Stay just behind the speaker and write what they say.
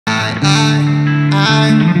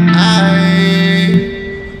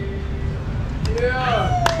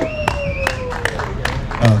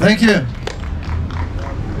Thank you.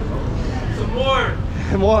 Some more.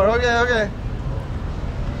 More, okay.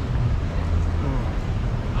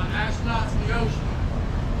 Astronauts in the ocean.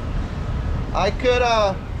 I could,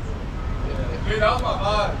 Dude, that was my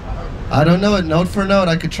vibe. I don't know it note for note.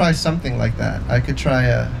 I could try something like that. I could try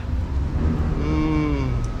a...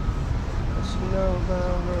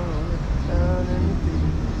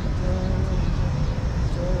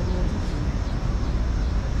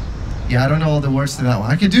 Yeah, I don't know all the words to that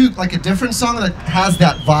one. I could do like a different song that has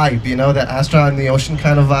that vibe, you know, that astronaut in the ocean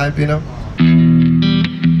kind of vibe, you know?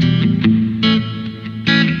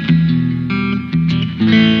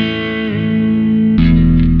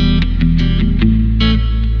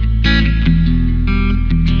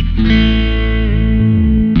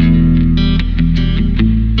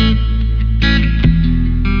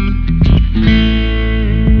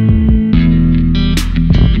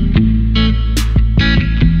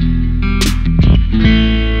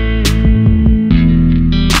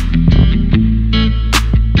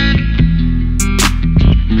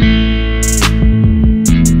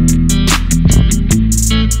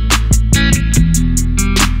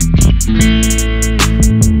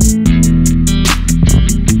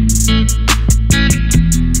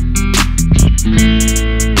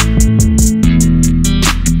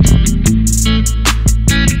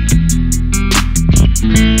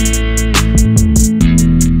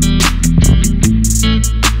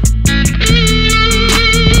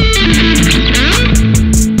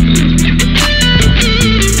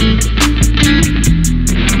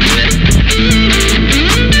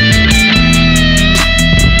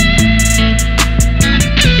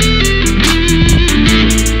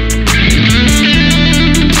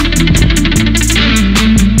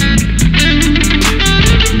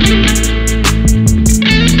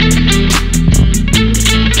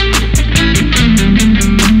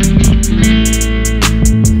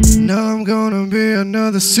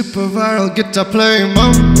 Super viral guitar playing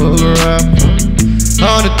mumble rap.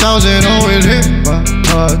 100,000 always in my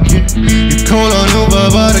pocket. You call on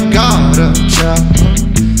Uber but I got a chopper.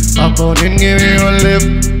 Hop on in, give you a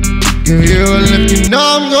lift. Give you a lift. You know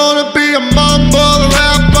I'm gonna be a mumble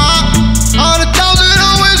rapper. 100,000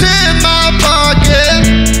 always in my pocket.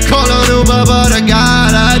 Call on Uber but I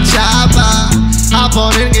got a chopper. Hop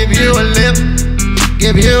on in, give you a lift.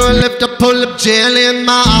 Give you a lift, I pull up jail in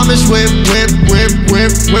my Amish whip.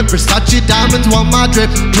 Versace diamonds want my drip.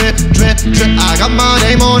 I got my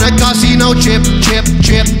name on a casino chip.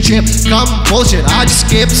 Come bullshit, I just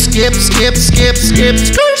skip.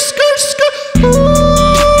 Ooh.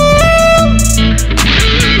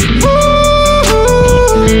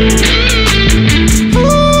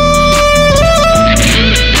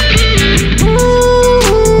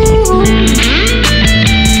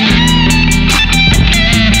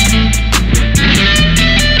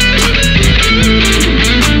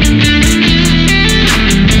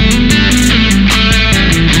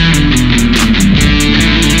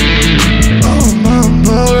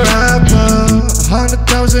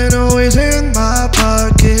 Always in my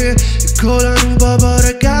pocket. You call an Uber but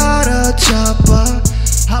I got a chopper.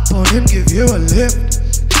 Hop on in, give you a lift.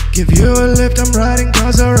 I'm riding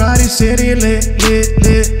cars, alrighty, city lit.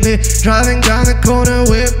 Driving down the corner,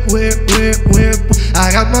 whip.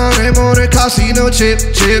 I got my name on a casino chip.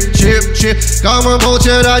 Got my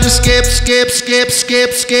bullshit, I just skip.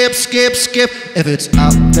 If it's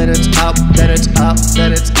up, then it's up, then it's up,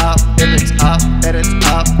 then it's up. If it's up, then it's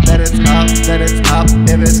up, then it's up, then it's up.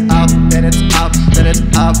 If it's up, then it's up, then it's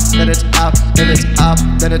up, then it's up. If it's up,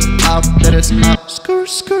 then it's up, then it's up. Skr.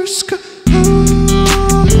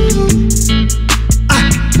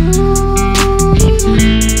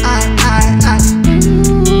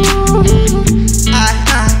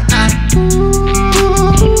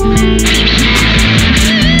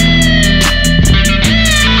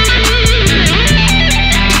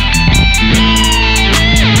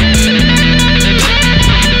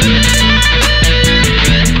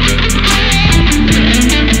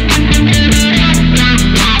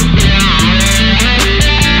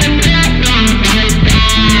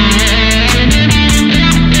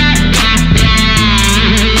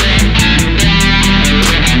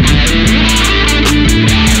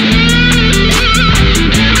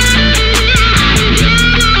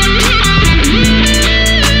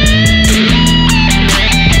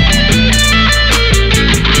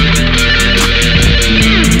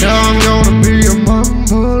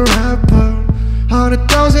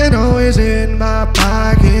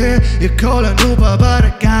 You call an Uber, but I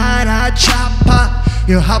got a chopper.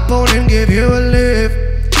 You hop on and give you a lift.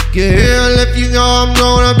 Give you a lift, you know I'm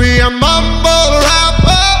gonna be a mumble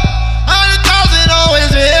rapper. 100,000 always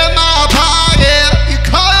in my pocket. You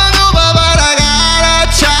call an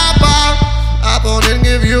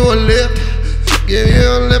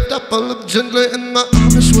pull up gently in my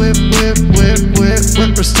Amish whip, whip, whip, whip,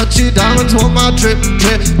 whip. Versace diamonds on my drip,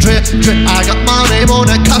 drip, drip, drip. I got my name on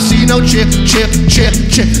that casino chip, chip, chip,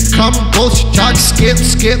 chip. Come bullshit, try to skip,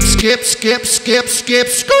 skip, skip, skip, skip, skip,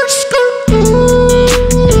 skirt, skirt.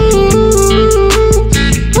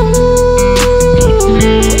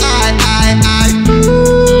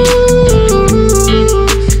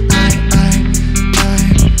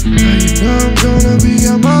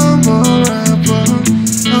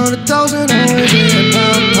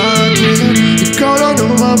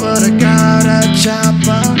 But I got a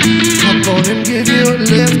chopper. Hop on and give you a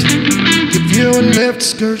lift. Give you a lift,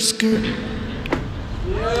 skirt, skirt.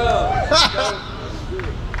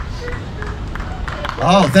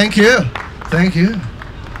 Oh, thank you. Thank you.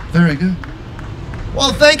 Very good.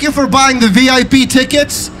 Well, thank you for buying the VIP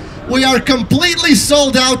tickets. We are completely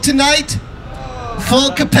sold out tonight.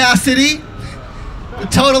 Full capacity. A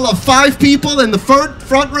total of 5 people in the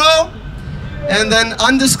front row. And then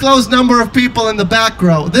undisclosed number of people in the back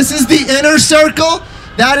row. This is the inner circle.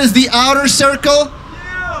 That is the outer circle.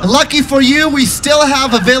 Yeah. Lucky for you, we still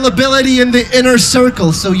have availability in the inner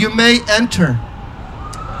circle, so you may enter.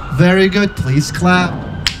 Very good. Please clap.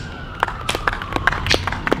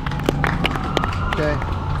 Okay.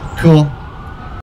 Cool.